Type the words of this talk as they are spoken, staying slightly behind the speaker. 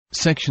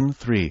Section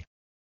 3.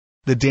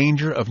 The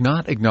danger of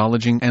not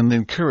acknowledging and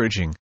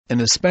encouraging, and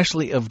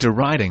especially of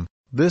deriding,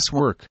 this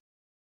work.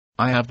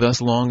 I have thus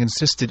long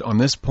insisted on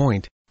this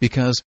point,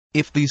 because,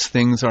 if these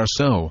things are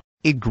so,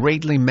 it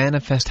greatly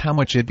manifests how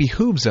much it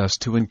behooves us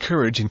to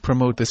encourage and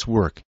promote this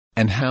work,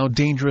 and how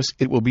dangerous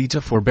it will be to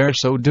forbear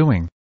so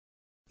doing.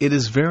 It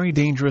is very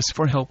dangerous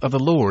for help of the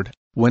Lord,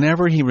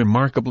 whenever He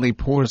remarkably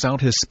pours out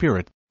His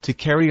Spirit, to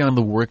carry on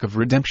the work of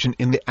redemption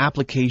in the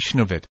application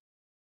of it.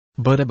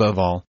 But above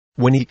all,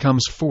 when He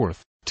comes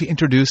forth, to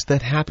introduce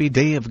that happy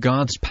day of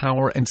God's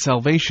power and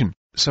salvation,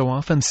 so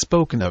often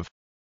spoken of.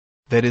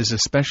 That is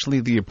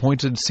especially the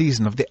appointed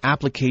season of the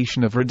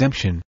application of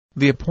redemption,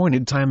 the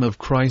appointed time of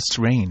Christ's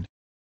reign.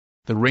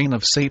 The reign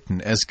of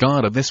Satan as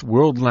god of this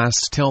world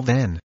lasts till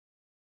then.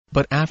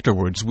 But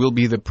afterwards will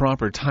be the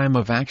proper time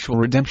of actual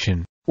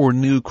redemption, or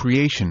new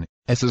creation,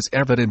 as is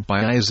evident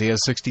by Isaiah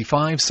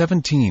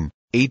 65:17,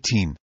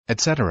 18,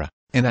 etc.,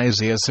 and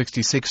Isaiah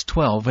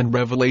 66:12 and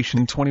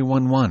Revelation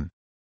 21:1.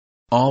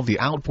 All the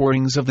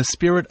outpourings of the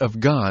Spirit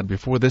of God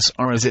before this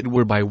are as it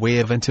were by way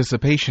of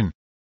anticipation.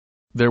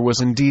 There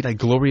was indeed a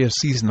glorious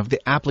season of the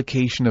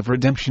application of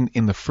redemption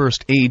in the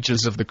first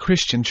ages of the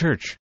Christian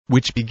Church,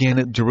 which began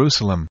at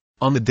Jerusalem,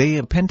 on the day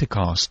of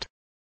Pentecost.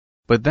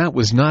 But that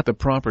was not the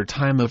proper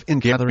time of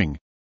ingathering.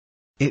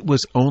 It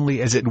was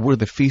only as it were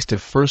the feast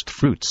of first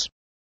fruits.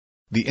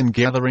 The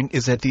ingathering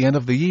is at the end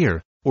of the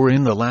year, or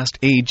in the last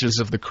ages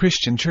of the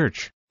Christian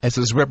Church, as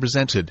is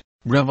represented,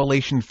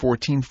 Revelation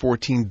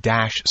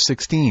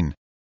 14:16,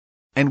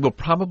 and will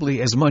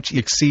probably as much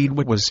exceed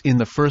what was in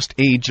the first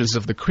ages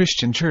of the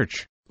Christian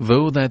Church,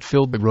 though that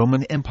filled the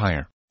Roman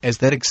Empire, as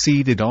that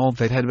exceeded all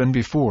that had been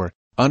before,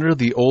 under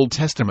the Old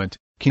Testament,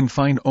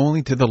 confined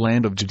only to the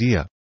land of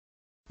Judea.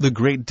 The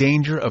great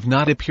danger of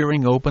not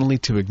appearing openly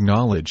to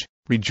acknowledge,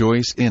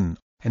 rejoice in,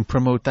 and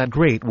promote that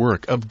great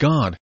work of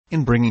God,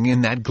 in bringing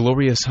in that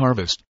glorious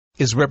harvest,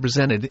 is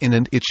represented in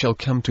 "And it shall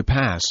come to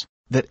pass,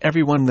 that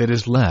everyone that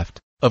is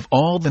left, of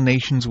all the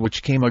nations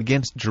which came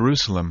against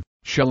Jerusalem,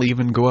 shall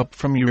even go up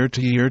from year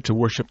to year to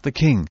worship the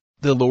King,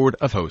 the Lord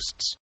of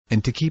hosts,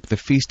 and to keep the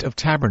Feast of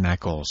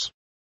Tabernacles.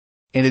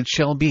 And it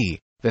shall be,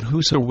 that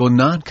whoso will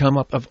not come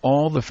up of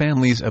all the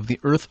families of the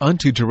earth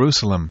unto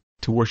Jerusalem,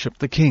 to worship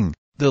the King,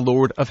 the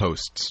Lord of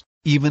hosts,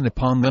 even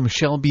upon them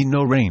shall be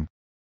no rain.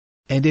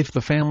 And if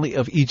the family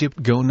of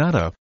Egypt go not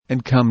up,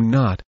 and come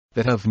not,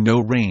 that have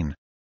no rain,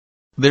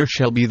 there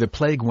shall be the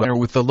plague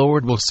wherewith the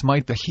Lord will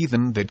smite the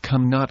heathen that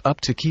come not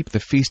up to keep the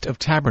Feast of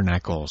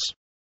Tabernacles.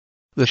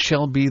 This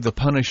shall be the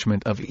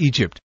punishment of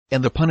Egypt,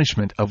 and the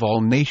punishment of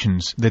all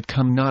nations that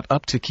come not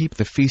up to keep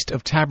the Feast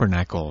of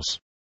Tabernacles.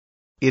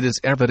 It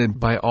is evident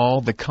by all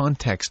the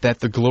context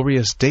that the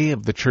glorious day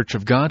of the Church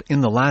of God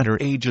in the latter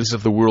ages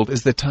of the world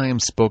is the time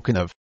spoken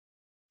of.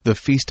 The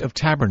Feast of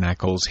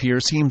Tabernacles here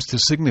seems to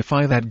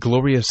signify that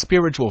glorious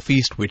spiritual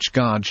feast which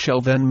God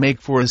shall then make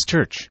for His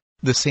Church,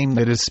 the same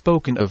that is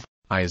spoken of,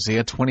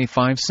 Isaiah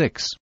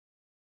 25:6.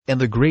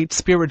 And the great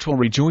spiritual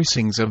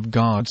rejoicings of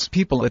God's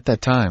people at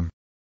that time.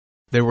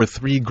 There were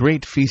 3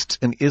 great feasts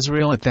in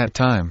Israel at that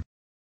time.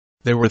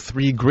 There were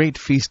 3 great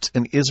feasts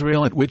in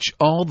Israel at which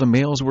all the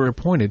males were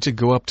appointed to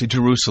go up to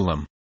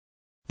Jerusalem.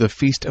 The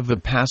Feast of the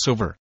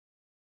Passover,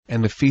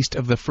 and the Feast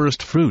of the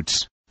First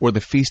Fruits, or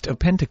the Feast of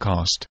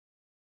Pentecost,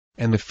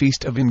 and the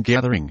Feast of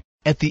Ingathering,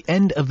 at the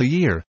end of the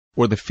year,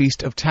 or the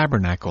Feast of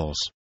Tabernacles.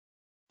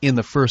 In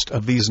the first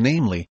of these,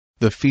 namely,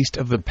 the Feast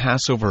of the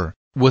Passover,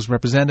 was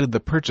represented the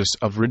purchase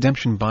of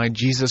redemption by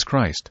Jesus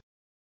Christ.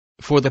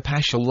 For the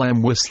Paschal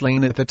Lamb was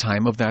slain at the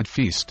time of that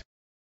feast.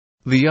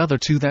 The other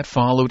 2 that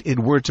followed it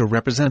were to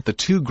represent the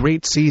 2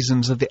 great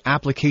seasons of the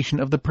application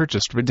of the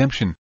purchased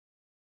redemption.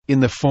 In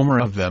the former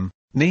of them,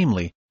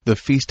 namely, the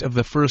Feast of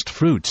the First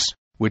Fruits,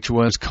 which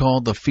was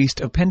called the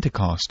Feast of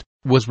Pentecost,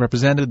 was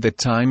represented the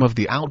time of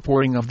the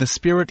outpouring of the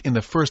Spirit in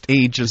the first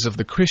ages of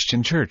the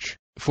Christian Church,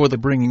 for the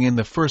bringing in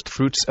the first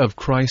fruits of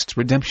Christ's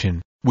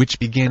redemption, which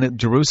began at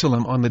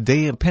Jerusalem on the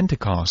day of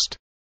Pentecost.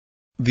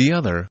 The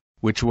other,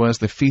 which was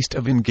the Feast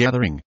of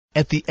Ingathering,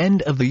 at the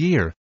end of the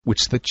year,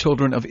 which the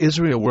children of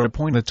Israel were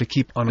appointed to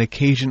keep on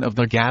occasion of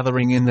their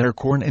gathering in their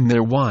corn and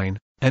their wine,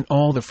 and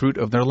all the fruit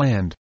of their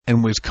land,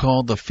 and was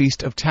called the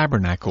Feast of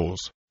Tabernacles,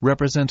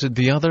 represented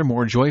the other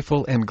more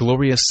joyful and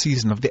glorious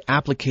season of the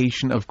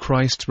application of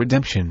Christ's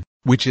redemption,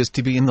 which is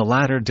to be in the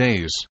latter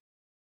days.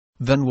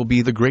 Then will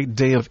be the great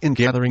day of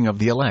ingathering of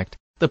the elect,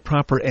 the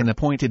proper and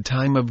appointed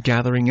time of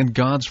gathering in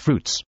God's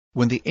fruits,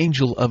 when the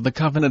angel of the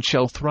covenant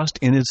shall thrust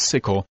in his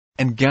sickle,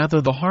 and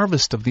gather the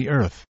harvest of the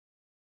earth.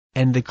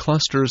 And the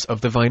clusters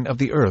of the vine of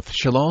the earth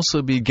shall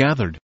also be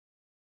gathered.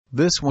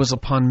 This was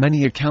upon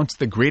many accounts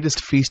the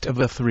greatest feast of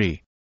the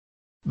 3.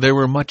 There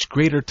were much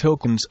greater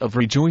tokens of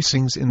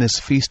rejoicings in this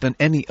feast than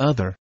any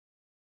other.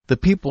 The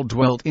people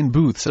dwelt in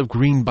booths of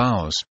green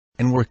boughs,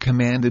 and were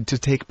commanded to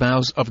take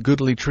boughs of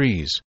goodly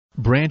trees,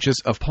 branches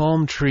of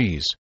palm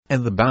trees,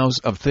 and the boughs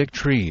of thick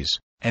trees,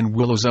 and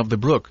willows of the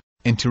brook,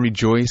 and to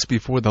rejoice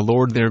before the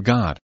Lord their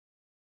God.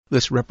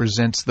 This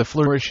represents the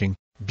flourishing,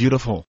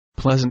 beautiful,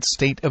 pleasant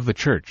state of the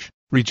Church,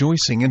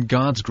 rejoicing in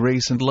God's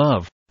grace and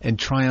love, and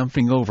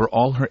triumphing over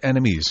all her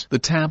enemies. The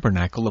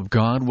tabernacle of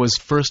God was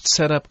first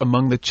set up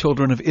among the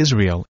children of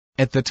Israel,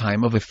 at the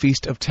time of a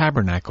Feast of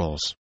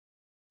Tabernacles.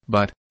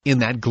 But, in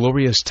that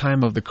glorious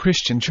time of the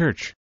Christian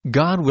Church,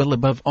 God will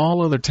above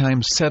all other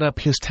times set up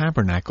his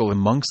tabernacle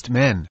amongst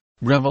men.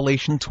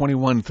 Revelation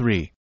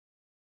 21:3.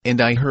 And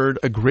I heard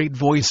a great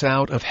voice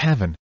out of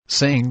heaven,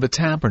 saying, The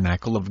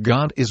tabernacle of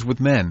God is with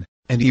men,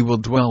 and he will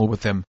dwell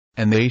with them,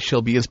 and they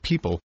shall be his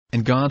people,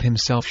 and God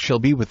himself shall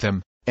be with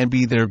them, and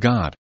be their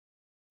God.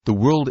 The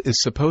world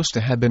is supposed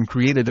to have been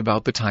created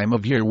about the time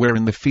of year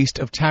wherein the Feast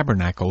of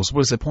Tabernacles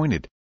was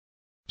appointed.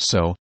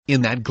 So,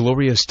 in that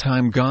glorious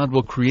time God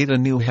will create a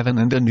new heaven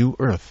and a new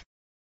earth.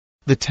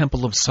 The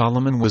Temple of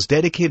Solomon was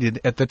dedicated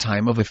at the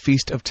time of a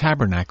Feast of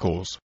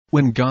Tabernacles,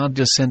 when God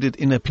descended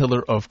in a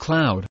pillar of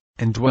cloud,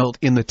 and dwelt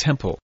in the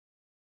temple.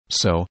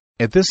 So,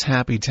 at this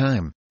happy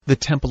time, the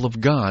temple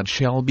of God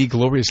shall be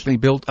gloriously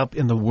built up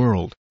in the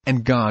world,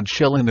 and God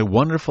shall in a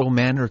wonderful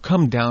manner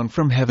come down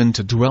from heaven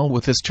to dwell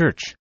with his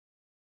church.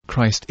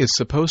 Christ is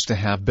supposed to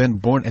have been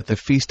born at the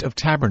Feast of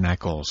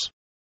Tabernacles.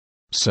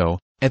 So,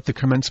 at the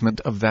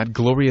commencement of that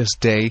glorious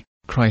day,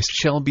 Christ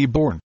shall be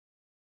born.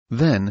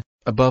 Then,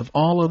 above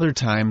all other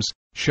times,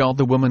 shall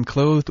the woman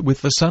clothed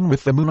with the sun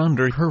with the moon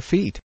under her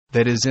feet,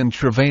 that is in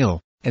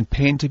travail, and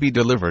pain to be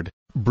delivered,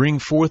 bring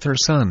forth her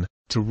son,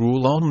 to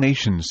rule all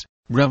nations.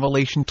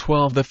 Revelation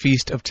 12. The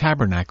Feast of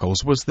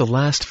Tabernacles was the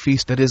last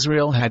feast that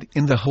Israel had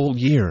in the whole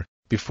year,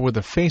 before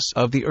the face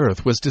of the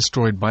earth was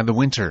destroyed by the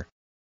winter.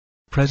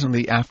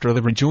 Presently after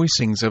the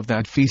rejoicings of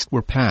that feast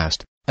were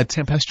past, a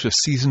tempestuous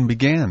season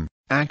began.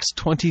 Acts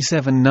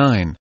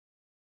 27:9.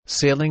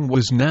 Sailing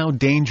was now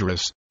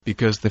dangerous,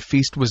 because the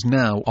feast was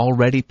now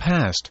already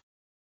past.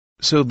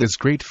 So this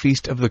great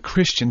feast of the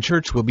Christian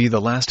Church will be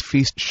the last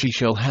feast she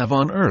shall have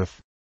on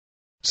earth.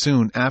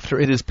 Soon after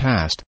it is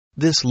past,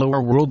 this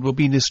lower world will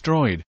be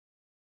destroyed.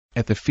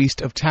 At the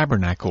Feast of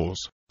Tabernacles,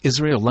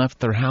 Israel left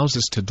their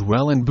houses to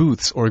dwell in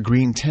booths or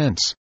green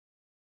tents,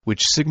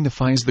 which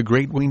signifies the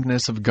great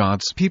wingedness of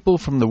God's people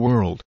from the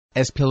world,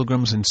 as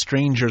pilgrims and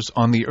strangers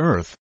on the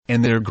earth,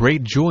 and their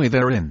great joy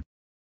therein.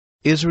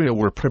 Israel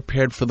were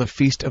prepared for the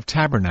Feast of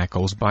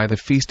Tabernacles by the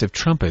Feast of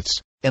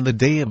Trumpets, and the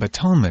Day of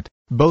Atonement,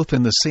 both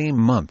in the same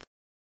month.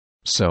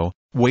 So,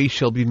 way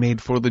shall be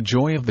made for the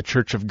joy of the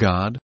Church of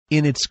God,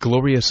 in its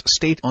glorious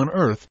state on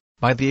earth,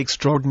 by the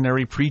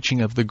extraordinary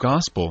preaching of the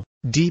gospel,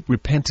 deep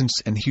repentance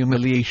and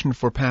humiliation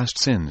for past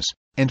sins,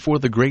 and for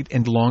the great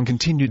and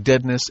long-continued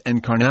deadness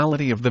and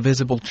carnality of the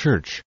visible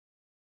Church.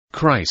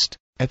 Christ,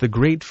 at the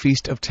great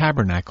Feast of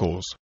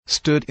Tabernacles,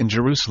 stood in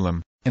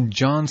Jerusalem, and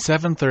John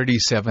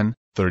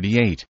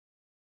 7:37-38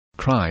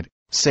 cried,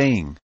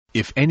 saying,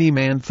 If any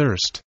man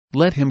thirst,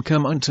 let him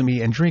come unto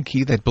me and drink.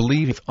 He that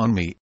believeth on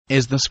me,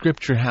 as the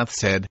Scripture hath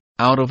said,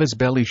 out of his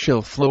belly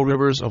shall flow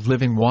rivers of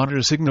living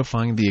water,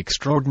 signifying the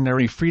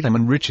extraordinary freedom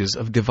and riches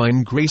of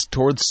divine grace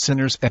towards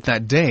sinners at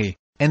that day,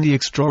 and the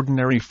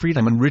extraordinary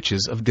freedom and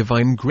riches of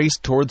divine grace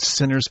towards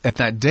sinners at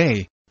that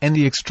day, and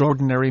the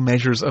extraordinary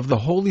measures of the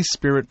Holy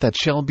Spirit that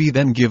shall be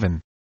then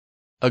given.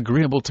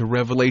 Agreeable to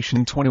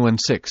Revelation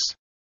 21:6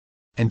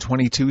 and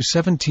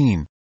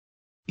 22:17.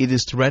 It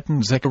is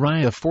threatened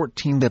Zechariah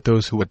 14 that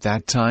those who at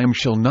that time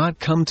shall not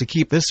come to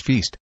keep this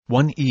feast,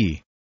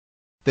 1e,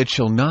 that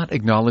shall not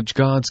acknowledge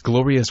God's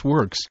glorious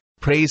works,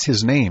 praise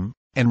his name,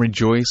 and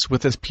rejoice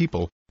with his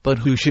people, but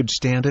who should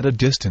stand at a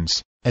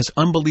distance, as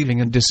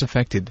unbelieving and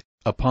disaffected,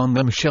 upon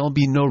them shall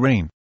be no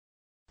rain.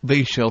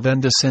 They shall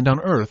then descend on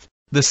earth,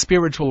 the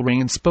spiritual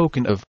rain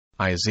spoken of,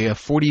 Isaiah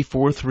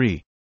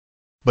 44:3.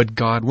 But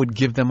God would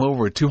give them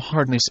over to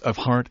hardness of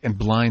heart and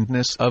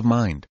blindness of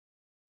mind.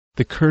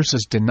 The curse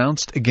is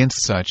denounced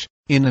against such,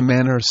 in a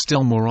manner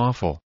still more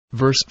awful,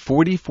 verse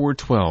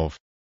 44:12.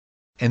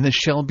 And this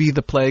shall be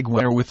the plague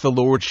wherewith the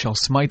Lord shall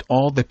smite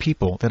all the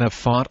people that have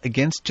fought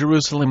against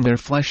Jerusalem. Their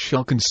flesh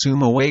shall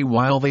consume away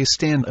while they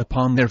stand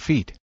upon their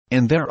feet,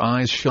 and their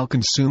eyes shall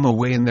consume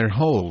away in their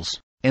holes,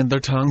 and their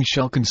tongue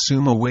shall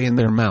consume away in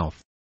their mouth.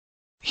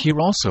 Here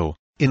also,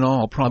 in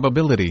all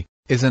probability,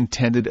 is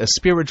intended a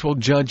spiritual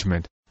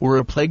judgment, or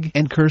a plague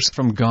and curse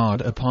from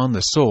God upon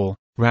the soul,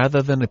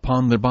 rather than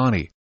upon the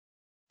body.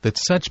 That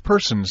such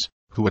persons,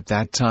 who at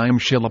that time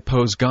shall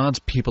oppose God's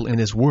people in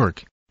his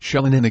work,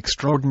 shall in an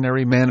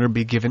extraordinary manner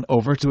be given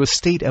over to a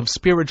state of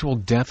spiritual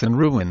death and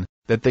ruin,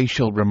 that they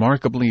shall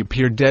remarkably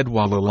appear dead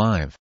while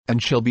alive,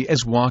 and shall be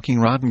as walking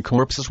rotten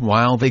corpses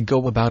while they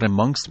go about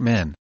amongst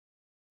men.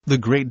 The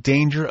great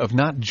danger of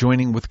not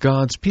joining with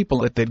God's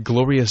people at that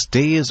glorious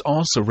day is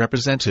also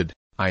represented,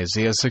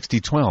 Isaiah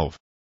 60:12.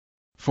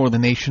 For the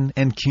nation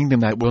and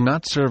kingdom that will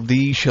not serve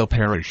thee shall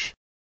perish.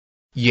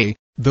 Yea,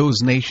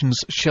 those nations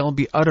shall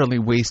be utterly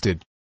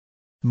wasted.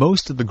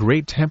 Most of the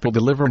great temple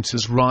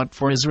deliverances wrought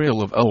for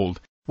Israel of old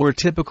were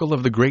typical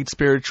of the great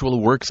spiritual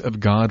works of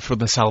God for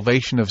the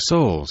salvation of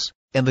souls,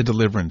 and the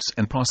deliverance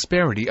and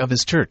prosperity of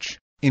his church,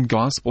 in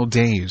gospel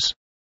days.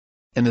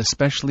 And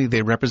especially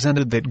they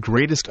represented that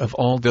greatest of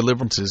all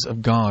deliverances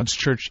of God's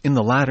church in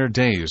the latter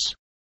days,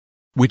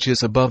 which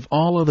is above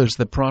all others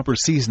the proper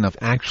season of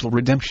actual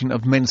redemption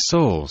of men's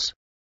souls.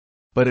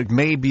 But it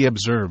may be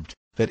observed,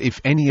 that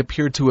if any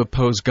appeared to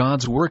oppose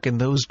God's work in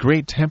those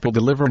great temple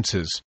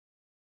deliverances,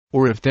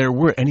 or if there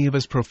were any of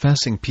his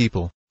professing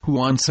people, who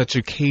on such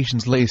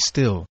occasions lay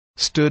still,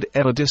 stood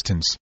at a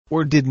distance,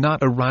 or did not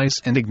arise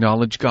and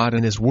acknowledge God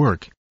in his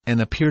work,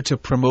 and appear to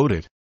promote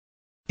it,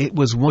 it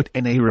was what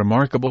in a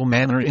remarkable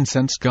manner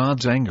incensed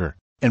God's anger,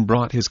 and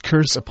brought his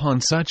curse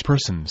upon such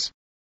persons.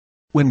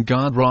 When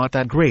God wrought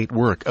that great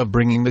work of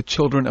bringing the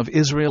children of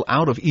Israel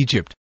out of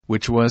Egypt,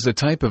 which was a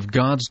type of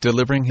God's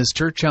delivering his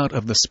church out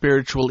of the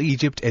spiritual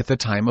Egypt at the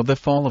time of the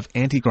fall of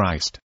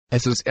Antichrist,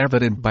 as is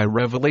evident by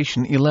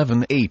Revelation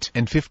 11:8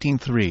 and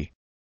 15:3.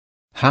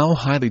 How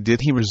highly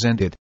did he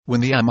resent it,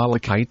 when the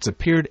Amalekites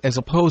appeared as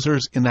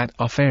opposers in that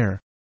affair!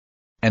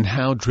 And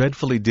how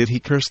dreadfully did he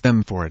curse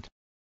them for it!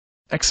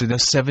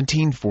 Exodus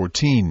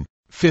 17:14,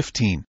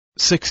 15,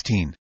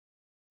 16.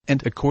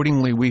 And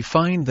accordingly we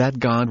find that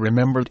God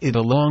remembered it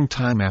a long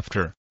time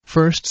after,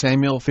 1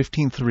 Samuel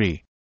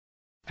 15:3.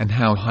 And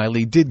how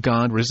highly did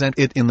God resent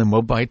it in the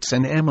Moabites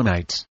and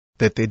Ammonites,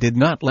 that they did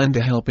not lend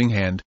a helping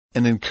hand,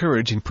 and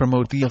encourage and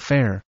promote the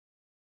affair.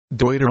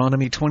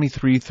 Deuteronomy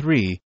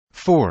 23:3,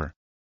 4.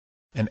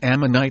 An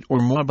Ammonite or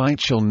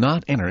Moabite shall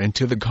not enter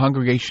into the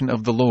congregation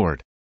of the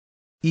Lord.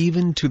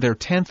 Even to their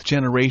 10th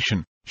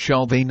generation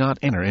shall they not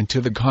enter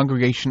into the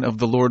congregation of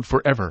the Lord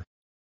forever.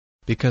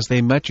 Because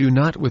they met you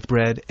not with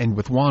bread and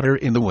with water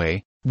in the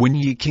way, when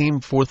ye came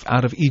forth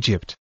out of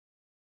Egypt.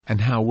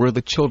 And how were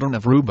the children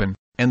of Reuben,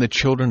 and the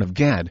children of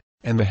Gad,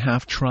 and the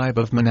half-tribe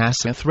of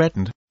Manasseh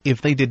threatened,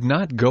 if they did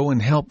not go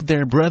and help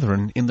their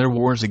brethren in their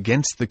wars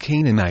against the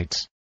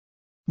Canaanites?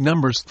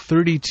 Numbers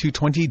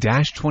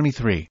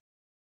 32:20-23.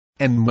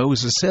 And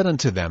Moses said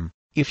unto them,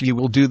 If ye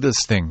will do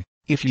this thing,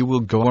 if ye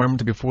will go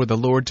armed before the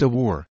Lord to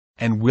war,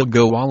 and will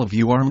go all of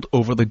you armed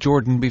over the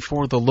Jordan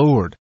before the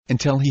Lord,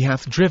 until he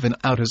hath driven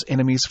out his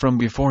enemies from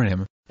before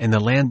him, and the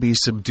land be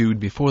subdued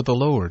before the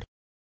Lord.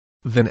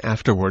 Then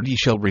afterward ye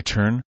shall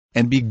return,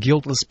 and be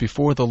guiltless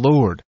before the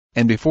Lord,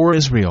 and before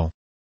Israel.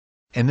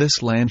 And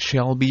this land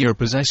shall be your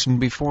possession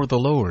before the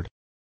Lord.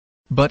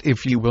 But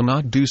if ye will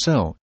not do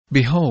so,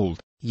 behold,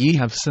 ye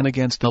have sinned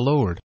against the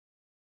Lord.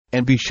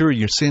 And be sure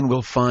your sin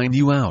will find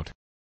you out.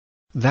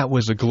 That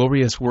was a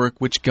glorious work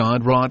which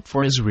God wrought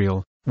for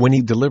Israel, when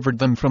he delivered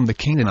them from the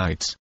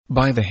Canaanites,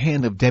 by the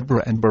hand of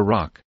Deborah and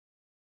Barak.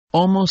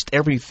 Almost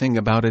everything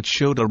about it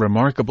showed a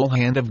remarkable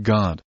hand of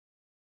God.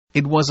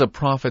 It was a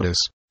prophetess,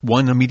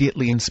 one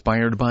immediately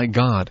inspired by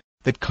God,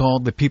 that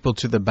called the people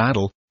to the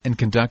battle, and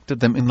conducted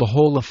them in the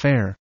whole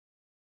affair.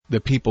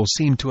 The people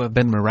seem to have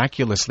been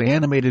miraculously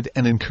animated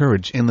and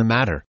encouraged in the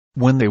matter,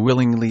 when they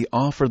willingly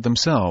offered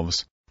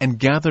themselves, and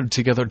gathered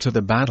together to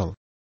the battle.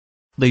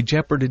 They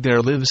jeoparded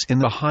their lives in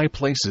the high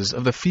places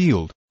of the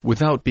field,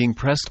 without being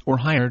pressed or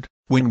hired,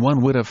 when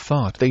one would have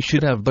thought they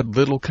should have but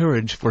little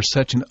courage for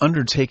such an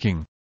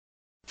undertaking.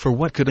 For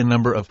what could a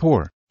number of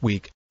poor,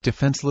 weak,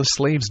 defenseless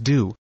slaves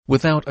do,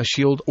 without a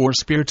shield or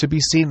spear to be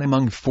seen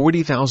among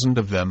 40,000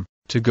 of them,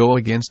 to go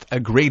against a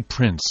great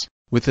prince,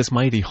 with his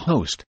mighty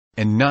host,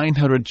 and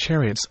 900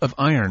 chariots of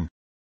iron?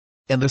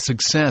 And the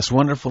success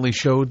wonderfully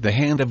showed the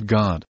hand of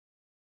God.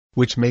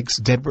 Which makes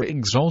Deborah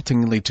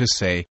exultingly to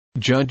say,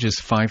 Judges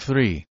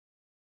 5:3.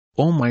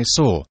 O my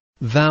soul,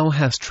 thou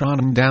hast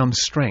trodden down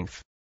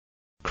strength.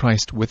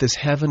 Christ with his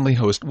heavenly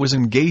host was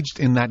engaged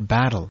in that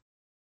battle.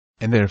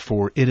 And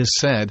therefore it is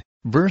said,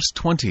 verse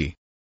 20.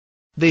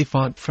 They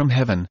fought from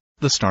heaven,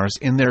 the stars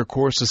in their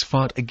courses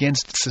fought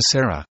against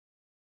Sisera.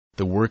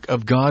 The work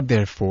of God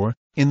therefore,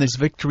 in this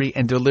victory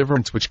and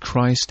deliverance which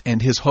Christ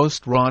and his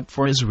host wrought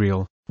for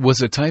Israel,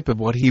 was a type of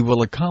what he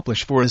will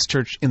accomplish for his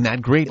church in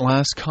that great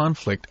last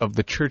conflict of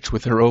the church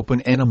with her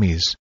open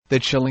enemies,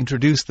 that shall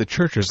introduce the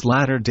church's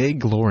latter-day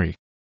glory.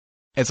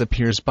 As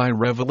appears by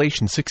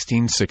Revelation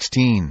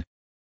 16:16.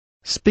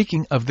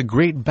 Speaking of the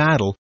great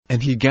battle,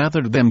 and he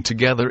gathered them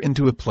together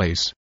into a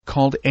place,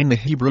 called in the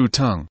Hebrew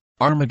tongue,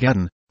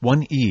 Armageddon,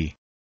 1e.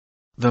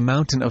 The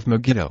mountain of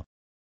Megiddo.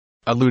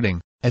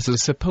 Alluding, as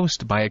is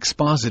supposed by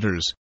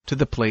expositors, to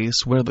the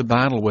place where the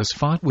battle was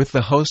fought with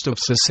the host of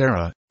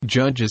Sisera,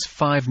 Judges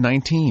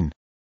 5:19.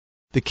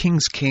 The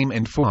kings came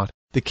and fought,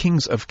 the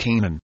kings of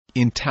Canaan,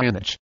 in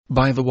Taanach,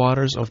 by the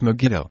waters of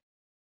Megiddo.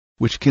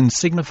 Which can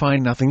signify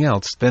nothing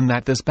else than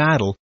that this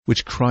battle,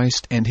 which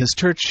Christ and his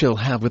church shall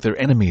have with their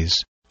enemies,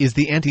 is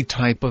the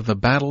antitype of the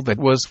battle that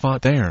was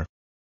fought there.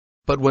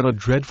 But what a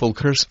dreadful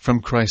curse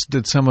from Christ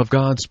did some of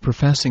God's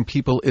professing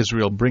people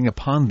Israel bring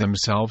upon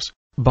themselves,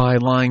 by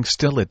lying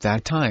still at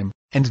that time,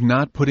 and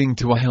not putting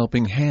to a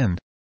helping hand.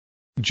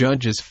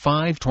 Judges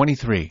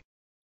 5:23.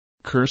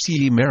 Curse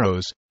ye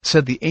Meroz,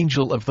 said the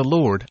angel of the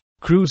Lord,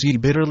 cruise ye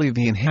bitterly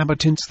the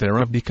inhabitants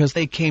thereof, because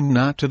they came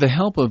not to the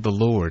help of the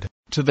Lord,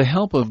 to the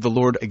help of the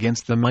Lord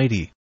against the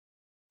mighty.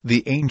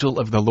 The angel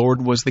of the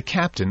Lord was the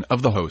captain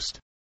of the host.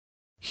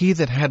 He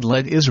that had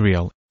led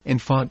Israel,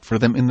 and fought for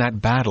them in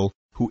that battle,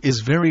 who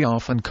is very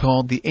often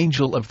called the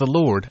angel of the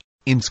Lord,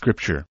 in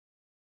Scripture.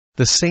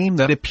 The same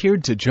that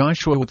appeared to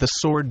Joshua with the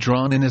sword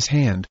drawn in his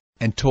hand,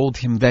 and told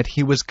him that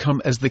he was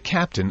come as the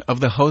captain of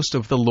the host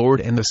of the Lord,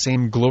 and the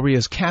same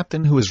glorious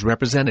captain who is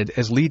represented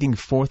as leading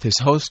forth his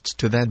hosts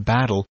to that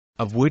battle,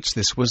 of which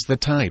this was the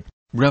type.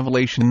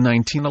 Revelation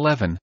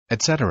 19:11,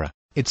 etc.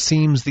 It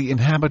seems the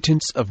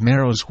inhabitants of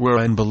Meroz were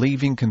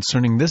unbelieving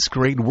concerning this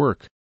great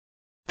work.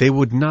 They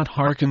would not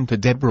hearken to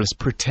Deborah's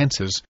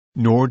pretenses,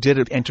 nor did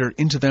it enter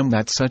into them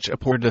that such a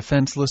poor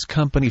defenseless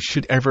company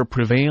should ever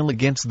prevail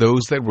against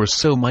those that were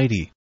so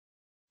mighty.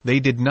 They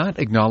did not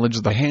acknowledge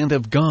the hand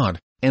of God,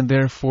 and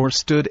therefore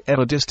stood at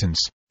a distance,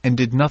 and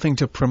did nothing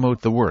to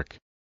promote the work.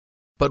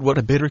 But what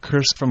a bitter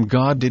curse from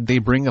God did they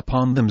bring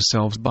upon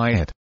themselves by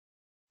it!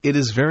 It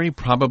is very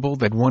probable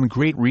that one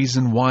great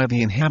reason why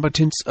the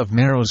inhabitants of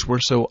Meroz were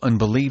so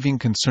unbelieving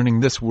concerning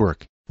this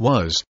work,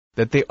 was,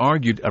 that they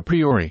argued a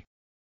priori.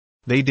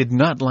 They did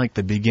not like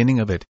the beginning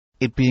of it,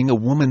 it being a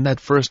woman that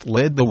first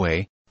led the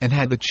way, and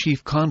had the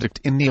chief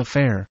conduct in the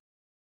affair.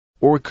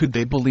 Or could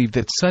they believe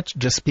that such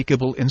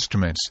despicable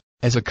instruments,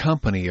 as a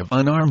company of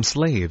unarmed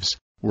slaves,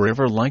 were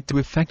ever like to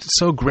effect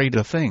so great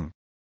a thing?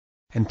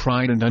 And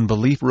pride and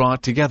unbelief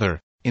wrought together,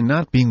 in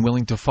not being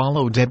willing to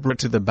follow Deborah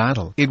to the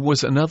battle. It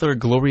was another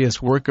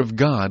glorious work of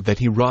God that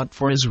he wrought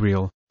for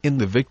Israel, in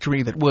the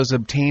victory that was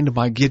obtained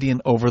by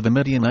Gideon over the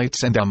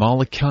Midianites and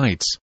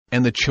Amalekites,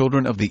 and the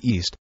children of the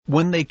east,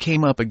 when they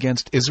came up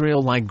against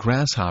Israel like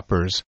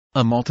grasshoppers,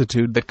 a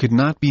multitude that could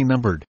not be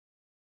numbered.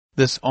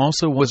 This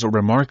also was a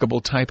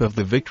remarkable type of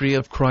the victory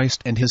of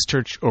Christ and his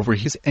church over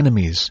his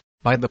enemies,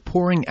 by the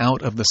pouring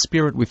out of the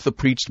Spirit with the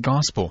preached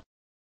gospel.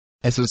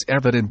 As is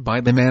evident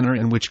by the manner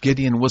in which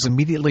Gideon was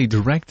immediately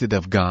directed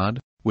of God,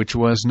 which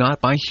was not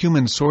by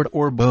human sword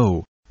or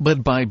bow,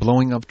 but by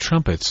blowing of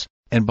trumpets,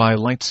 and by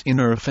lights in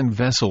earthen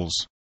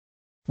vessels.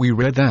 We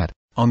read that,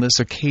 on this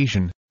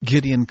occasion,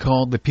 Gideon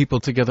called the people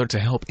together to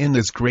help in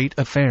this great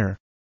affair,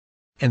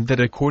 and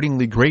that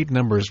accordingly great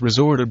numbers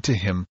resorted to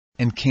him,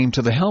 and came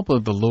to the help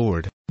of the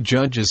Lord.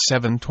 Judges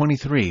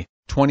 7:23,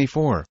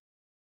 24.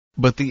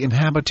 But the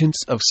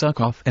inhabitants of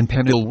Succoth and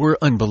Peniel were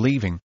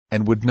unbelieving,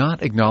 and would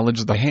not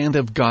acknowledge the hand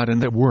of God in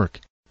their work,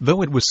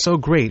 though it was so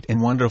great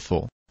and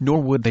wonderful,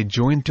 nor would they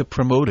join to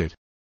promote it.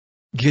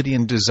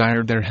 Gideon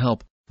desired their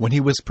help, when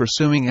he was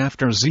pursuing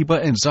after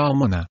Zebah and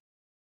Zalmunna.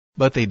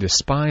 But they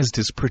despised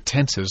his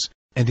pretenses,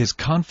 and his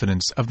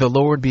confidence of the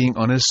Lord being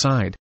on his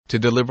side, to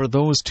deliver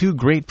those two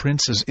great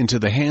princes into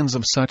the hands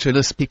of such a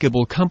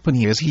despicable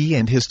company as he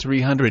and his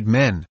 300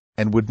 men,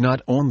 and would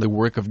not own the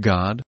work of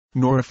God,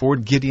 nor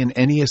afford Gideon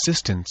any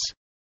assistance.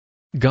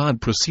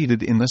 God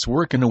proceeded in this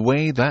work in a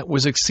way that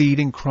was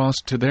exceeding cross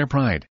to their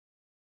pride.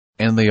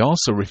 And they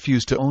also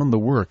refused to own the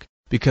work,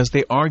 because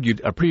they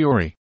argued a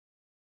priori.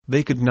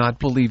 They could not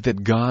believe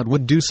that God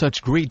would do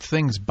such great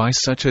things by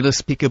such a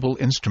despicable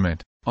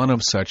instrument, on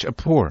of such a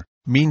poor,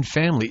 mean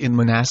family in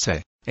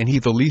Manasseh, and he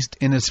the least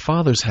in his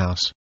father's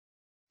house.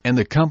 And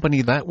the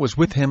company that was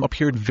with him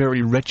appeared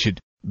very wretched,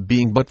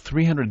 being but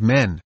 300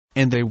 men,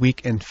 and they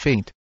weak and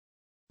faint.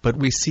 But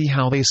we see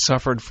how they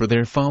suffered for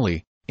their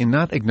folly, in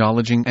not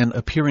acknowledging and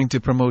appearing to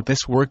promote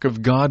this work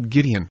of God.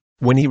 Gideon,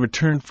 when he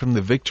returned from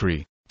the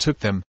victory, took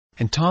them,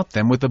 and taught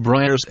them with the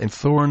briars and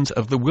thorns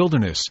of the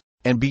wilderness,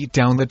 and beat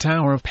down the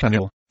tower of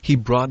Peniel. He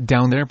brought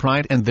down their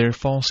pride and their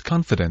false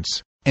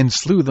confidence, and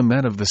slew the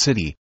men of the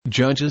city.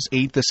 Judges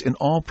 8. This in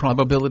all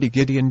probability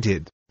Gideon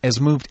did,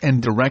 as moved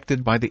and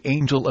directed by the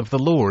angel of the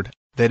Lord,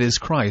 that is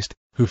Christ,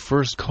 who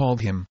first called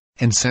him,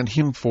 and sent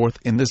him forth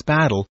in this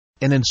battle,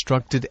 and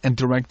instructed and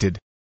directed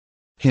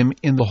him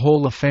in the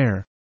whole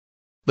affair.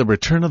 The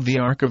return of the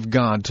ark of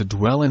God to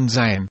dwell in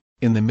Zion,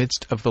 in the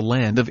midst of the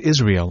land of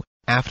Israel,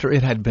 after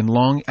it had been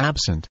long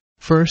absent,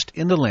 first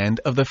in the land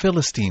of the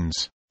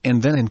Philistines,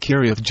 and then in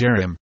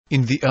Kiriath-Jearim,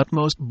 in the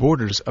utmost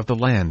borders of the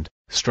land,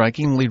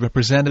 strikingly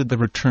represented the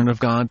return of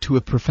God to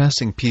a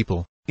professing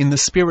people, in the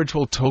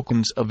spiritual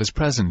tokens of his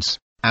presence,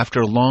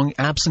 after long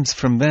absence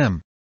from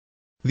them.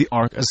 The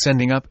ark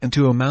ascending up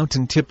into a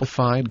mountain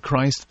typified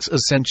Christ's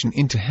ascension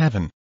into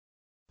heaven.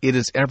 It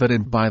is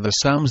evident by the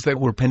psalms that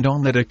were penned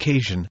on that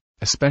occasion,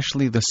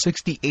 especially the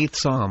 68th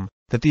Psalm,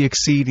 that the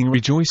exceeding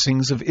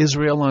rejoicings of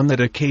Israel on that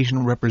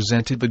occasion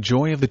represented the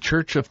joy of the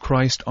Church of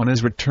Christ on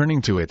his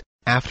returning to it,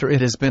 after it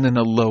has been in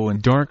a low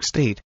and dark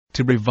state,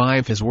 to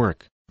revive his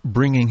work,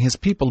 bringing his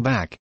people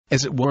back,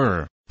 as it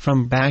were,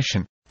 from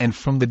Bashan, and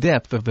from the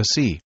depth of the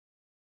sea,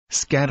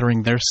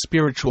 scattering their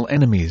spiritual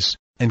enemies,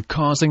 and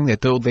causing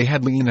that though they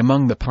had lain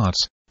among the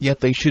pots, yet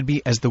they should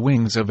be as the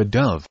wings of a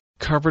dove,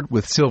 covered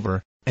with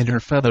silver, and her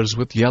feathers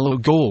with yellow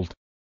gold,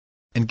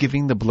 and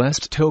giving the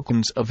blessed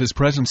tokens of his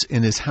presence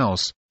in his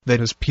house, that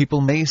his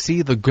people may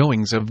see the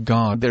goings of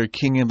God their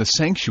King in the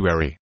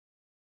sanctuary.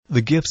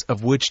 The gifts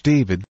of which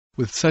David,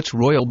 with such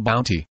royal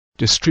bounty,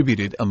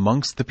 distributed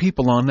amongst the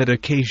people on that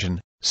occasion,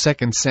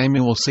 2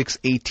 Samuel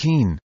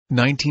 6:18,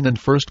 19 and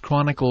 1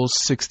 Chronicles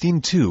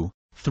 16:2,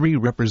 3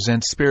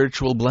 represent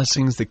spiritual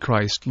blessings that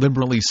Christ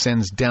liberally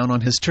sends down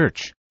on his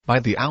church, by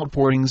the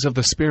outpourings of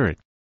the Spirit.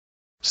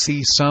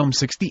 See Psalm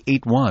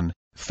 68:1,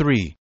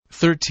 3,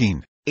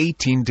 13,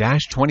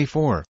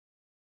 18-24.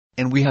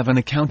 And we have an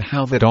account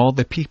how that all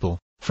the people,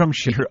 from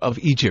Shihor of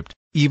Egypt,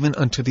 even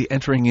unto the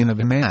entering in of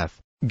Emmath,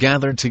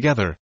 gathered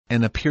together,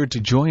 and appeared to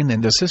join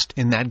and assist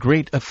in that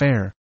great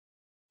affair.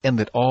 And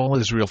that all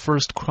Israel 1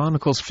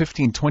 Chronicles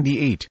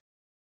 15:28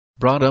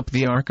 brought up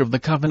the ark of the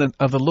covenant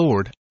of the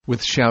Lord,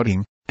 with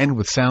shouting, and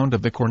with sound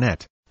of the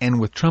cornet, and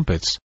with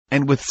trumpets,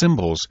 and with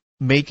cymbals,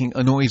 making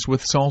a noise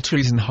with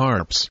psalteries and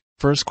harps.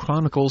 1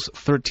 Chronicles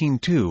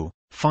 13:2,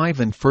 5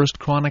 and 1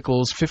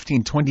 Chronicles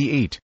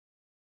 15:28.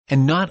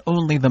 And not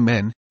only the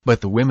men,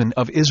 but the women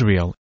of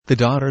Israel, the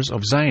daughters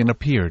of Zion,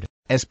 appeared,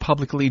 as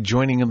publicly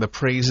joining in the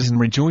praises and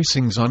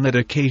rejoicings on that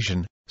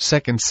occasion.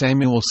 2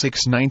 Samuel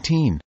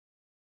 6:19.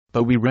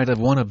 But we read of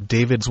one of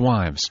David's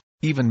wives,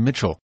 even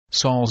Michal,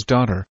 Saul's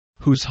daughter,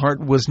 whose heart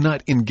was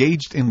not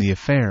engaged in the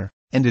affair,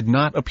 and did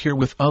not appear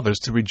with others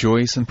to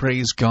rejoice and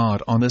praise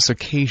God on this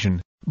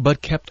occasion,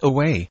 but kept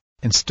away,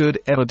 and stood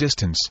at a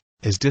distance,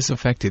 as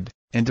disaffected,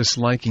 and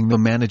disliking the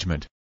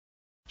management.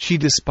 She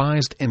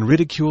despised and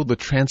ridiculed the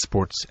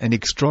transports and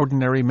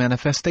extraordinary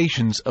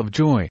manifestations of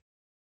joy.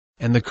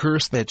 And the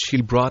curse that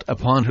she brought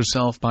upon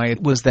herself by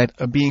it was that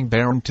of being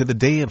barren to the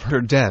day of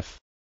her death.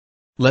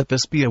 Let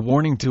this be a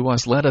warning to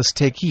us. Let us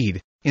take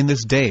heed, in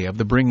this day of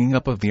the bringing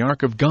up of the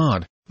ark of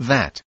God,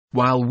 that,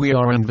 while we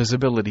are in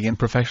visibility and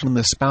profession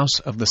the spouse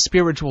of the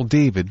spiritual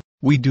David,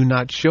 we do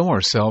not show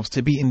ourselves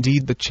to be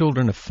indeed the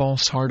children of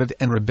false-hearted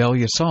and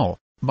rebellious Saul,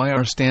 by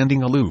our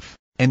standing aloof,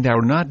 and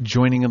our not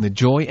joining in the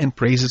joy and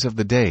praises of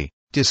the day,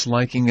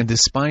 disliking and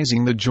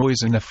despising the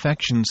joys and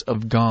affections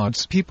of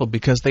God's people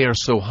because they are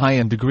so high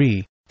in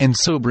degree, and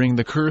so bring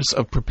the curse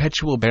of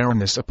perpetual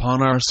barrenness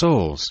upon our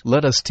souls.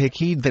 Let us take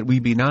heed that we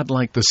be not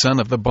like the son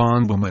of the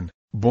bondwoman,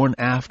 born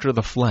after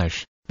the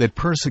flesh, that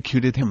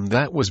persecuted him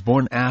that was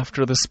born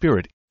after the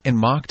Spirit, and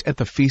mocked at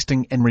the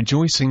feasting and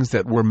rejoicings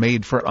that were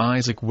made for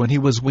Isaac when he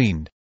was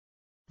weaned.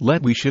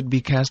 Let we should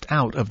be cast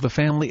out of the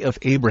family of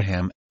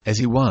Abraham, as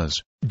he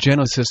was.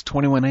 Genesis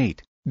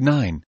 21:8,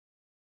 9.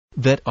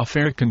 That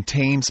affair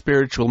contained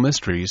spiritual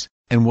mysteries,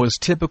 and was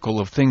typical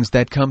of things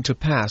that come to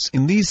pass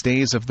in these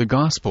days of the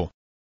gospel,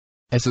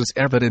 as is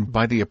evident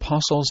by the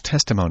apostles'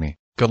 testimony,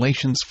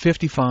 Galatians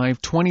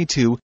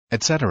 55:22,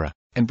 etc.,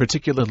 and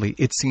particularly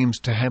it seems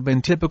to have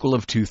been typical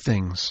of two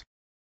things.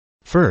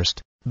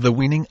 First, the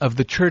weaning of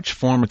the church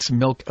from its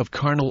milk of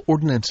carnal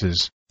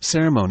ordinances,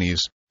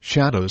 ceremonies,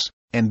 shadows,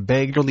 and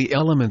beggarly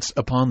elements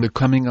upon the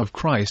coming of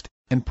Christ,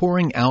 and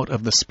pouring out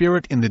of the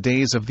Spirit in the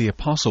days of the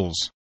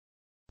apostles.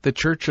 The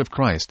Church of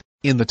Christ,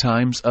 in the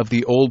times of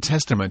the Old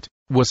Testament,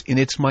 was in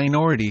its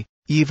minority,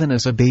 even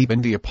as a babe,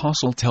 and the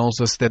apostle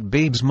tells us that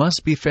babes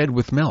must be fed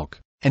with milk,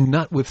 and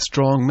not with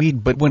strong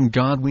meat. But when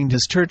God weaned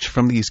his church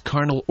from these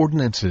carnal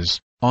ordinances,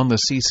 on the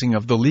ceasing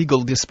of the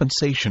legal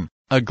dispensation,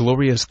 a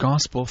glorious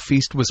gospel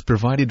feast was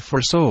provided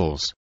for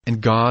souls,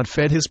 and God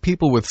fed his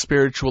people with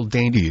spiritual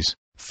dainties,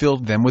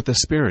 filled them with the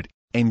Spirit,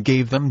 and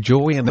gave them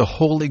joy in the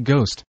Holy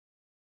Ghost.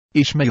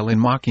 Ishmael, in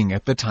mocking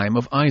at the time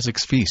of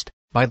Isaac's feast,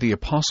 by the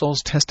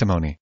apostles'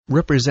 testimony,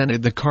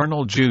 represented the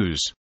carnal Jews,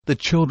 the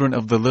children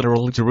of the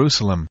literal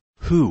Jerusalem,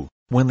 who,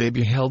 when they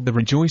beheld the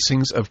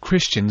rejoicings of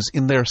Christians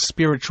in their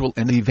spiritual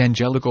and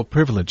evangelical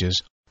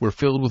privileges, were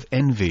filled with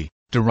envy,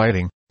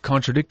 deriding,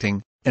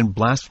 contradicting, and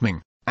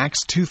blaspheming.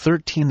 Acts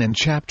 2:13 and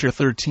chapter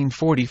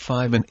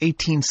 13:45 and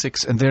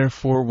 18:6, and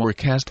therefore were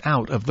cast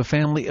out of the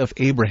family of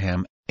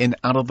Abraham, and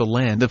out of the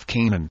land of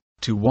Canaan,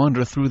 to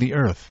wander through the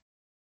earth.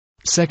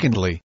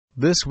 Secondly,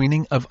 this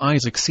weaning of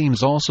Isaac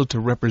seems also to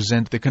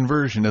represent the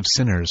conversion of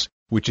sinners,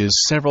 which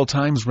is several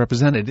times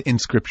represented in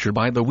Scripture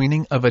by the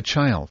weaning of a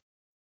child,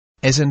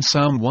 as in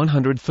Psalm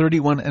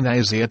 131 and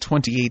Isaiah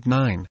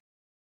 28:9.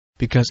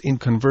 Because in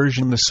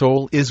conversion the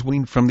soul is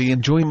weaned from the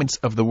enjoyments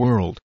of the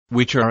world,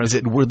 which are as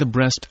it were the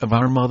breast of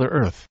our Mother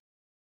Earth,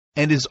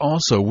 and is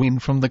also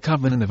weaned from the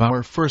covenant of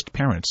our first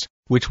parents,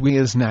 which we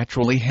as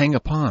naturally hang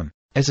upon,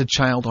 as a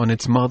child on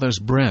its mother's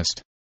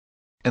breast.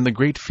 And the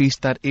great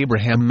feast that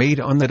Abraham made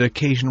on that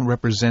occasion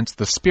represents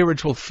the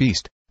spiritual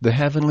feast, the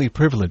heavenly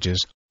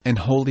privileges, and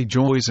holy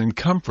joys and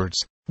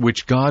comforts,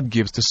 which God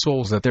gives to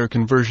souls at their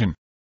conversion.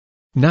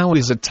 Now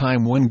is a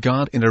time when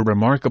God in a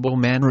remarkable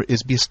manner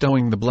is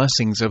bestowing the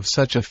blessings of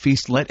such a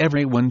feast. Let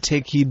everyone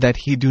take heed that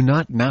he do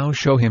not now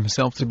show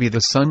himself to be the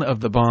son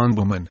of the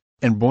bondwoman,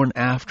 and born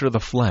after the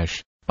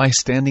flesh, by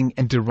standing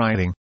and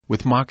deriding,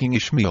 with mocking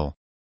Ishmael.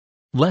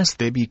 Lest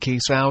they be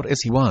cast out as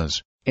he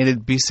was, and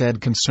it be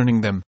said concerning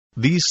them,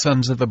 these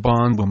sons of the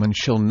bondwoman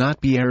shall not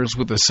be heirs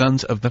with the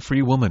sons of the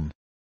free woman.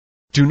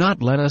 Do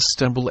not let us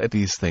stumble at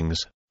these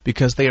things,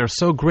 because they are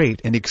so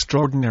great and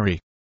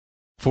extraordinary.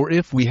 For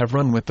if we have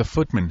run with the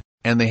footmen,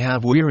 and they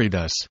have wearied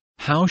us,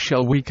 how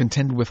shall we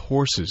contend with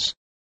horses?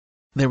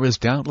 There is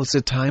doubtless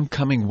a time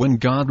coming when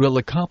God will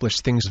accomplish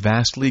things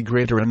vastly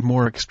greater and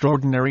more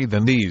extraordinary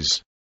than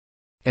these.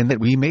 And that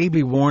we may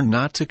be warned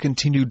not to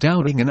continue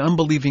doubting and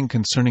unbelieving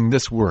concerning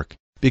this work,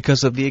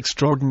 because of the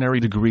extraordinary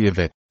degree of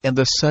it, and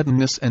the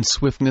suddenness and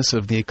swiftness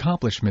of the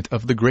accomplishment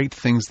of the great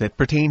things that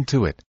pertain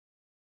to it.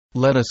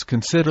 Let us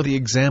consider the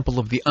example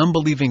of the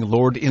unbelieving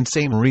Lord in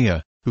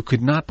Samaria, who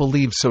could not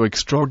believe so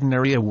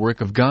extraordinary a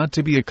work of God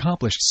to be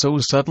accomplished so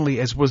suddenly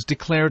as was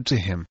declared to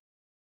him.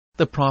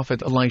 the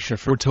prophet Elisha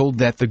foretold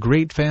that the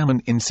great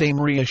famine in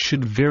Samaria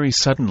should very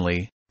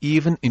suddenly,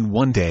 even in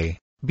one day,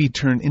 be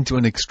turned into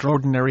an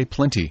extraordinary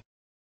plenty.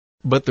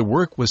 But the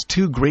work was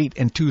too great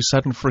and too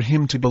sudden for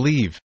him to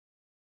believe.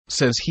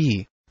 Says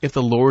he, "If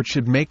the Lord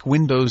should make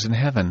windows in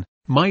heaven,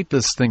 might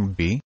this thing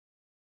be?"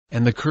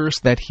 And the curse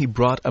that he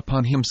brought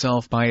upon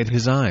himself by it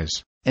his eyes,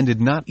 and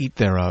did not eat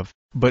thereof,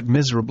 but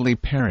miserably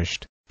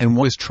perished, and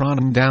was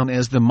trodden down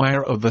as the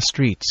mire of the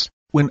streets,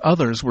 when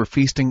others were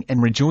feasting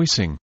and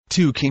rejoicing.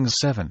 2 Kings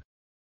 7.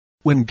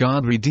 When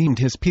God redeemed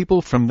his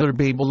people from their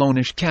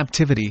Babylonish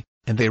captivity,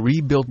 and they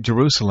rebuilt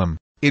Jerusalem,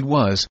 it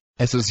was,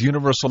 as is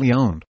universally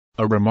owned,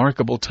 a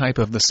remarkable type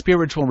of the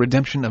spiritual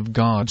redemption of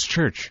God's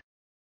church,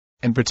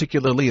 and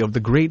particularly of the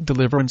great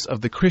deliverance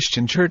of the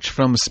Christian church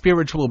from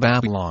spiritual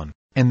Babylon,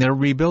 and their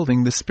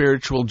rebuilding the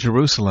spiritual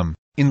Jerusalem,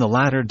 in the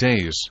latter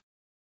days.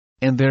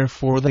 And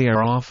therefore they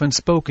are often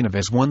spoken of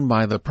as one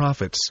by the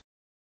prophets.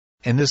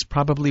 And this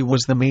probably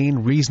was the main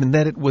reason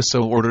that it was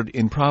so ordered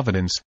in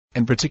providence,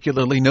 and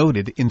particularly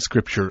noted in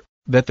Scripture,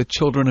 that the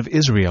children of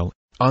Israel,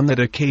 on that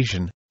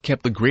occasion,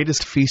 kept the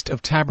greatest feast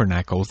of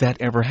tabernacles that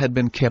ever had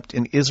been kept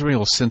in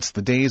Israel since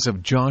the days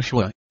of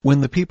Joshua, when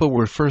the people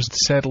were first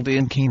settled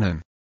in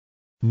Canaan.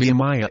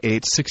 Nehemiah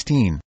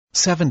 8:16,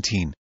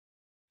 17.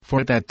 For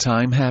at that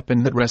time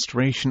happened that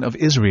restoration of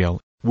Israel,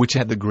 which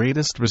had the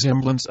greatest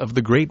resemblance of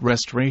the great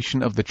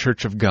restoration of the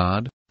Church of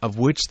God, of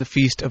which the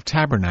Feast of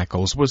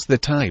Tabernacles was the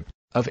type,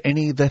 of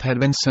any that had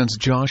been since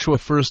Joshua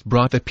first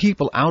brought the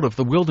people out of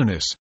the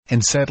wilderness,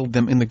 and settled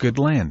them in the good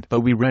land.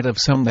 But we read of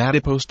some that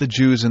opposed the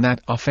Jews in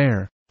that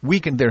affair,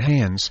 weakened their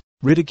hands,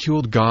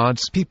 ridiculed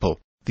God's people,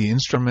 the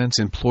instruments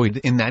employed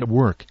in that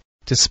work,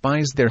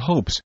 despised their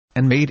hopes,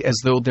 and made as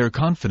though their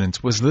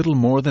confidence was little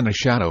more than a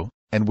shadow,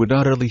 and would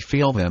utterly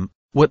fail them.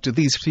 What do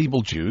these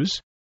feeble Jews?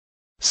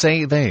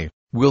 Say they,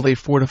 will they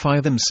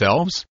fortify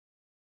themselves?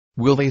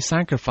 Will they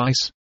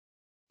sacrifice?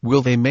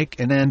 Will they make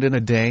an end in a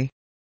day?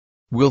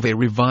 Will they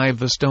revive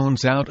the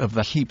stones out of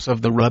the heaps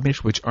of the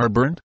rubbish which are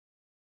burnt?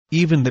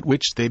 Even that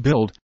which they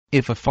build,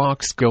 if a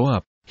fox go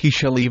up, he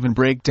shall even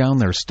break down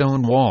their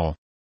stone wall.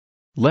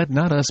 Let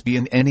not us be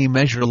in any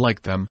measure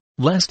like them,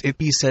 lest it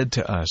be said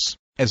to us,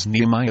 as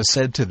Nehemiah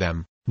said to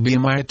them,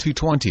 Nehemiah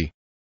 2:20.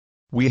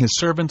 We his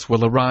servants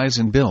will arise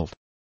and build.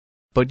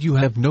 But you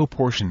have no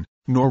portion,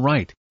 nor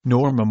right,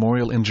 nor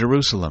memorial in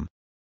Jerusalem.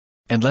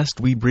 And lest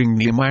we bring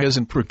Nehemiah's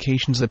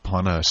imprecations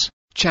upon us.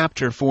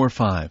 Chapter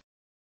 4:5.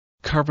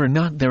 Cover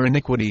not their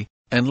iniquity,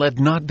 and let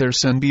not their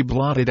sin be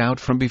blotted out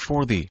from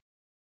before thee.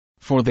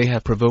 For they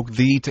have provoked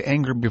thee to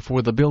anger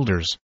before the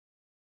builders.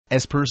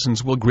 As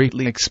persons will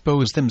greatly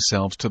expose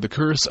themselves to the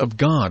curse of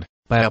God,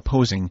 by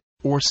opposing,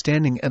 or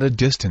standing at a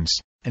distance,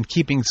 and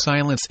keeping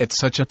silence at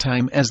such a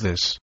time as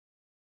this.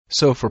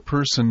 So for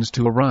persons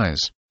to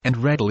arise, and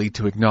readily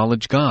to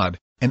acknowledge God,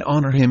 and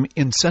honor Him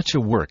in such a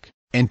work,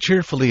 and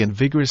cheerfully and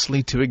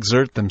vigorously to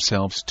exert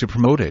themselves to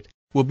promote it,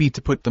 will be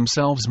to put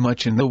themselves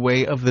much in the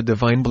way of the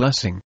divine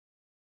blessing.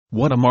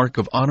 What a mark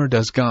of honor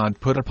does God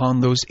put upon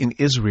those in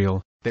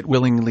Israel, that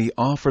willingly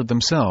offered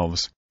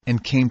themselves,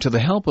 and came to the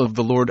help of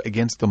the Lord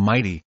against the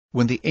mighty,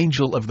 when the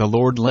angel of the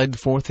Lord led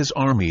forth his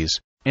armies,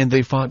 and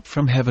they fought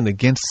from heaven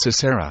against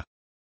Sisera.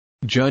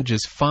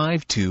 Judges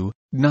 5:2,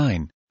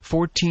 9,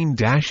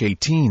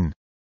 14-18.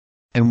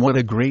 And what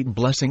a great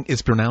blessing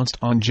is pronounced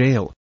on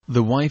Jael,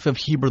 the wife of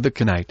Heber the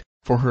Kenite,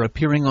 for her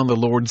appearing on the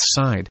Lord's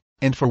side,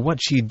 and for what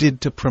she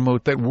did to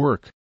promote that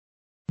work.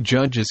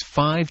 Judges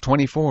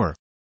 5:24.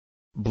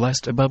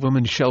 Blessed above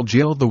women shall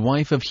Jael the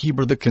wife of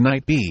Heber the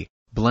Kenite be,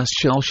 blessed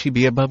shall she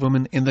be above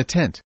women in the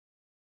tent.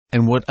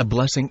 And what a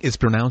blessing is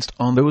pronounced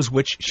on those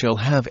which shall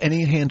have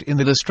any hand in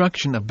the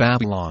destruction of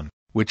Babylon,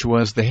 which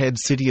was the head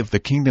city of the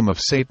kingdom of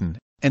Satan,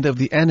 and of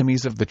the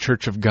enemies of the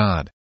church of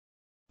God.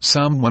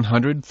 Psalm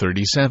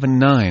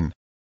 137:9.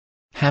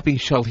 Happy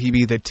shall he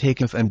be that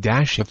taketh and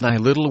dasheth thy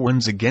little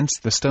ones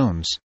against the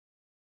stones.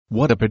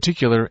 What a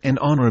particular and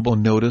honorable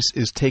notice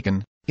is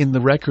taken, in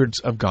the records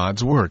of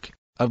God's work,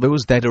 of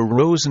those that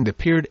arose and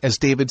appeared as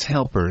David's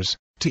helpers,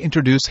 to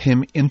introduce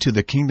him into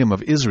the kingdom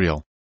of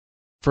Israel.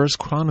 1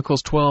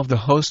 Chronicles 12. The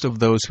host of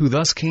those who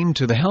thus came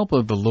to the help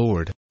of the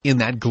Lord, in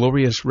that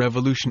glorious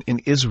revolution in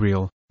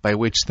Israel, by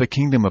which the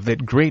kingdom of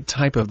that great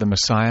type of the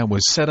Messiah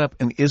was set up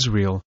in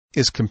Israel,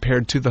 is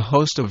compared to the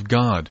host of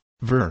God.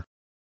 Ver.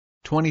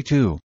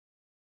 22.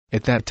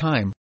 At that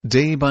time,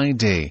 day by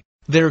day,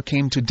 there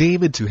came to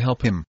David to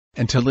help him,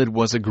 until it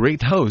was a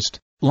great host,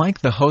 like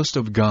the host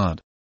of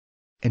God.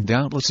 And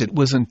doubtless it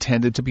was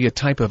intended to be a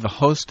type of a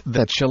host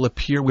that shall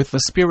appear with the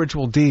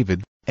spiritual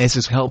David, as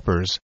his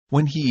helpers,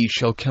 when he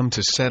shall come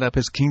to set up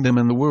his kingdom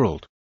in the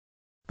world.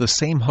 The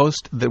same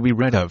host that we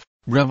read of,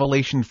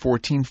 Revelation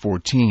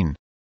 14:14.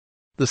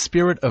 The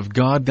Spirit of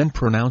God then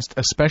pronounced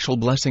a special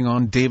blessing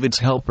on David's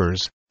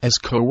helpers, as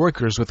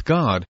co-workers with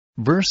God,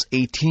 verse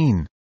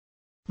 18.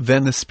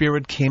 Then the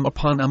Spirit came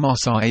upon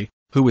Amasai,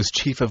 who was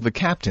chief of the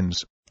captains,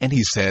 and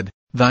he said,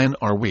 Thine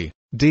are we,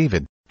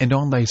 David, and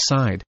on thy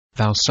side,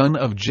 thou son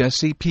of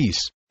Jesse,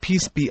 peace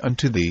be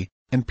unto thee,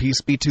 and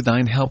peace be to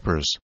thine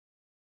helpers.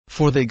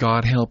 For thy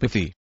God helpeth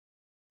thee.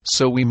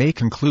 So we may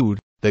conclude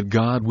that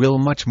God will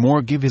much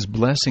more give his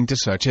blessing to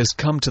such as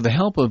come to the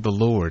help of the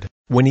Lord,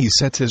 when he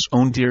sets his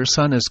own dear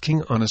Son as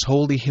King on his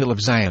holy hill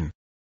of Zion.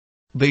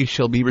 They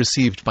shall be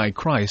received by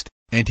Christ,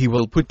 and he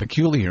will put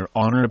peculiar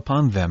honor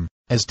upon them,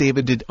 as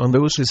David did on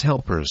those his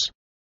helpers.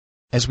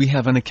 As we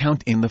have an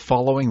account in the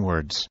following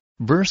words,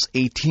 verse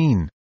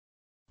 18.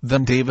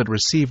 Then David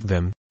received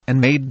them, and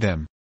made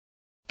them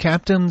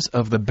captains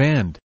of the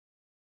band.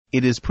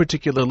 It is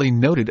particularly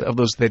noted of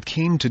those that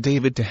came to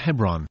David to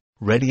Hebron,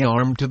 ready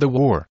armed to the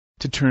war,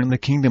 to turn the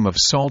kingdom of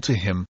Saul to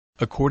him,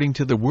 according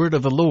to the word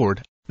of the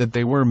Lord, that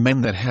they were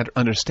men that had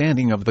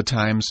understanding of the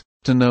times,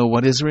 to know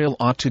what Israel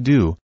ought to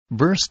do,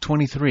 verse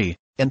 23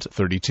 and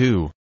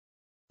 32.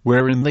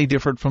 Wherein they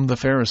differed from the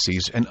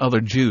Pharisees and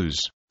other Jews,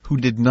 who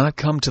did not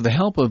come to the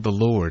help of the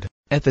Lord,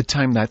 at the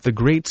time that the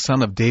great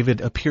Son of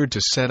David appeared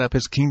to set up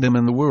his kingdom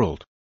in the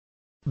world.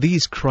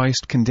 These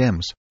Christ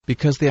condemns,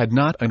 because they had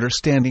not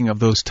understanding of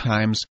those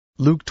times,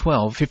 Luke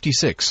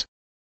 12:56.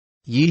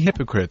 Ye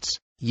hypocrites,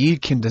 ye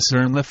can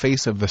discern the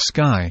face of the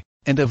sky,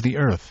 and of the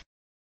earth.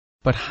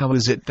 But how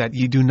is it that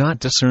ye do not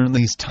discern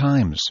these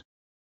times?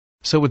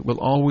 So it will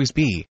always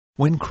be,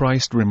 when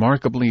Christ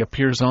remarkably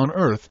appears on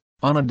earth,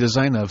 on a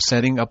design of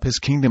setting up his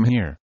kingdom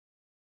here.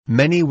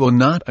 Many will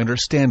not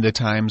understand the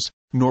times,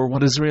 nor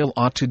what Israel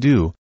ought to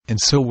do, and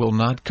so will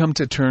not come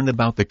to turn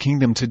about the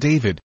kingdom to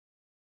David.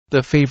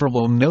 The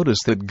favorable notice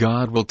that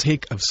God will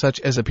take of such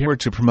as appear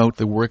to promote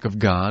the work of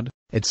God,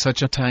 at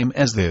such a time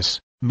as this,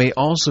 may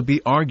also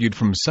be argued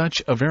from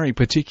such a very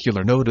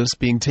particular notice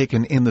being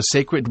taken in the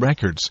sacred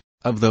records,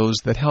 of those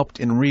that helped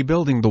in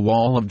rebuilding the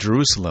wall of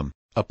Jerusalem,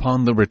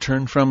 upon the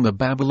return from the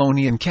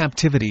Babylonian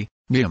captivity,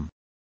 Nahum.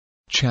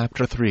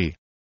 Chapter 3.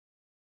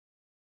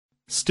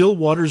 Still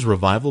Waters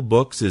Revival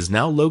Books is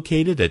now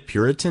located at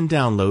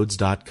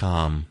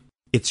PuritanDownloads.com.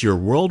 It's your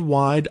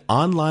worldwide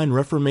online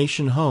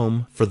Reformation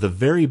home for the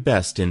very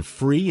best in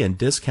free and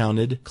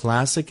discounted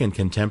classic and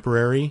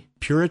contemporary,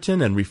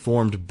 Puritan and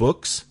Reformed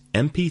books,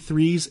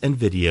 MP3s, and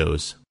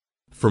videos.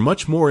 For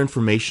much more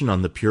information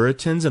on the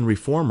Puritans and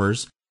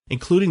Reformers,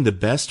 including the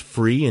best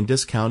free and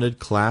discounted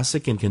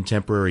classic and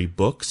contemporary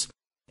books,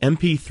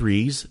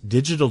 MP3s,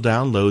 digital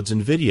downloads,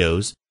 and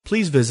videos,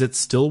 please visit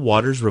Still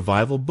Waters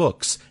Revival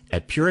Books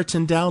at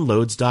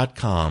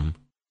PuritanDownloads.com.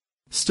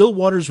 Still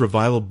Waters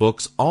Revival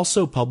Books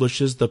also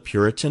publishes the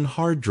Puritan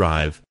Hard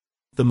Drive,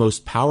 the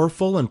most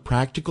powerful and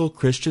practical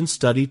Christian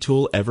study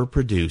tool ever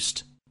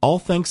produced. All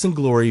thanks and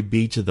glory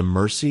be to the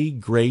mercy,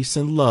 grace,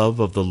 and love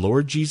of the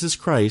Lord Jesus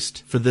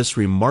Christ for this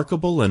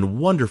remarkable and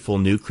wonderful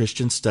new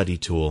Christian study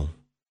tool.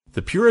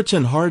 The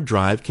Puritan Hard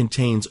Drive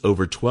contains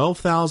over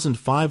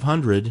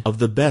 12,500 of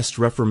the best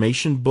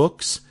Reformation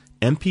books,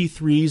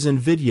 MP3s, and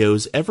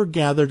videos ever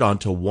gathered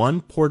onto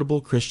one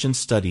portable Christian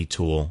study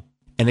tool.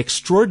 An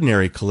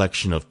extraordinary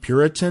collection of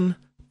Puritan,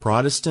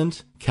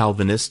 Protestant,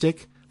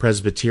 Calvinistic,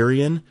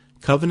 Presbyterian,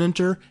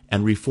 Covenanter,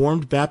 and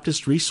Reformed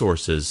Baptist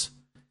resources.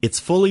 It's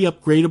fully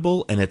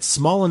upgradable and it's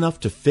small enough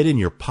to fit in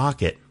your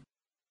pocket.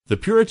 The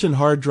Puritan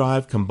Hard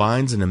Drive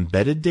combines an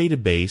embedded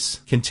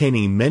database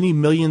containing many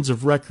millions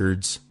of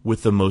records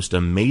with the most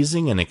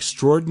amazing and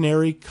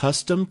extraordinary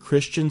custom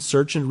Christian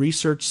search and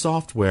research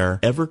software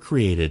ever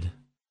created.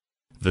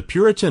 The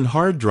Puritan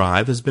Hard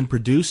Drive has been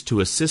produced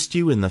to assist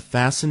you in the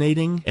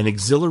fascinating and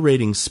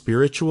exhilarating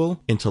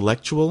spiritual,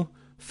 intellectual,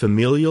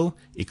 familial,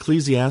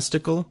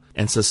 ecclesiastical,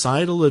 and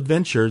societal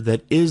adventure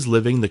that is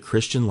living the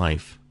Christian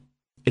life.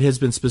 It has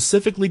been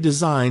specifically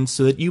designed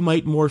so that you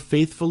might more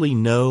faithfully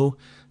know,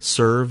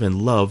 serve,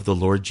 and love the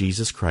Lord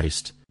Jesus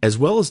Christ, as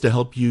well as to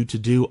help you to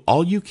do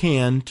all you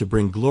can to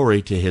bring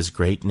glory to His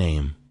great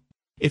name.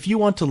 If you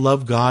want to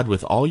love God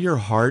with all your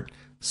heart,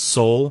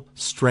 soul,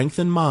 strength,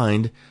 and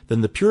mind,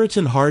 then the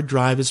Puritan Hard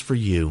Drive is for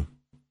you.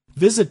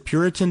 Visit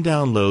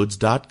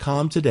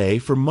PuritanDownloads.com today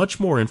for much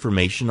more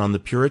information on the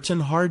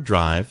Puritan Hard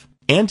Drive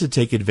and to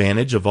take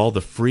advantage of all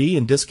the free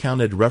and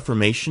discounted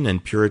Reformation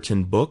and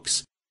Puritan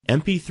books,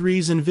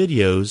 MP3s, and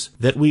videos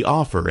that we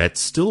offer at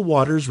Still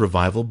Waters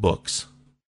Revival Books.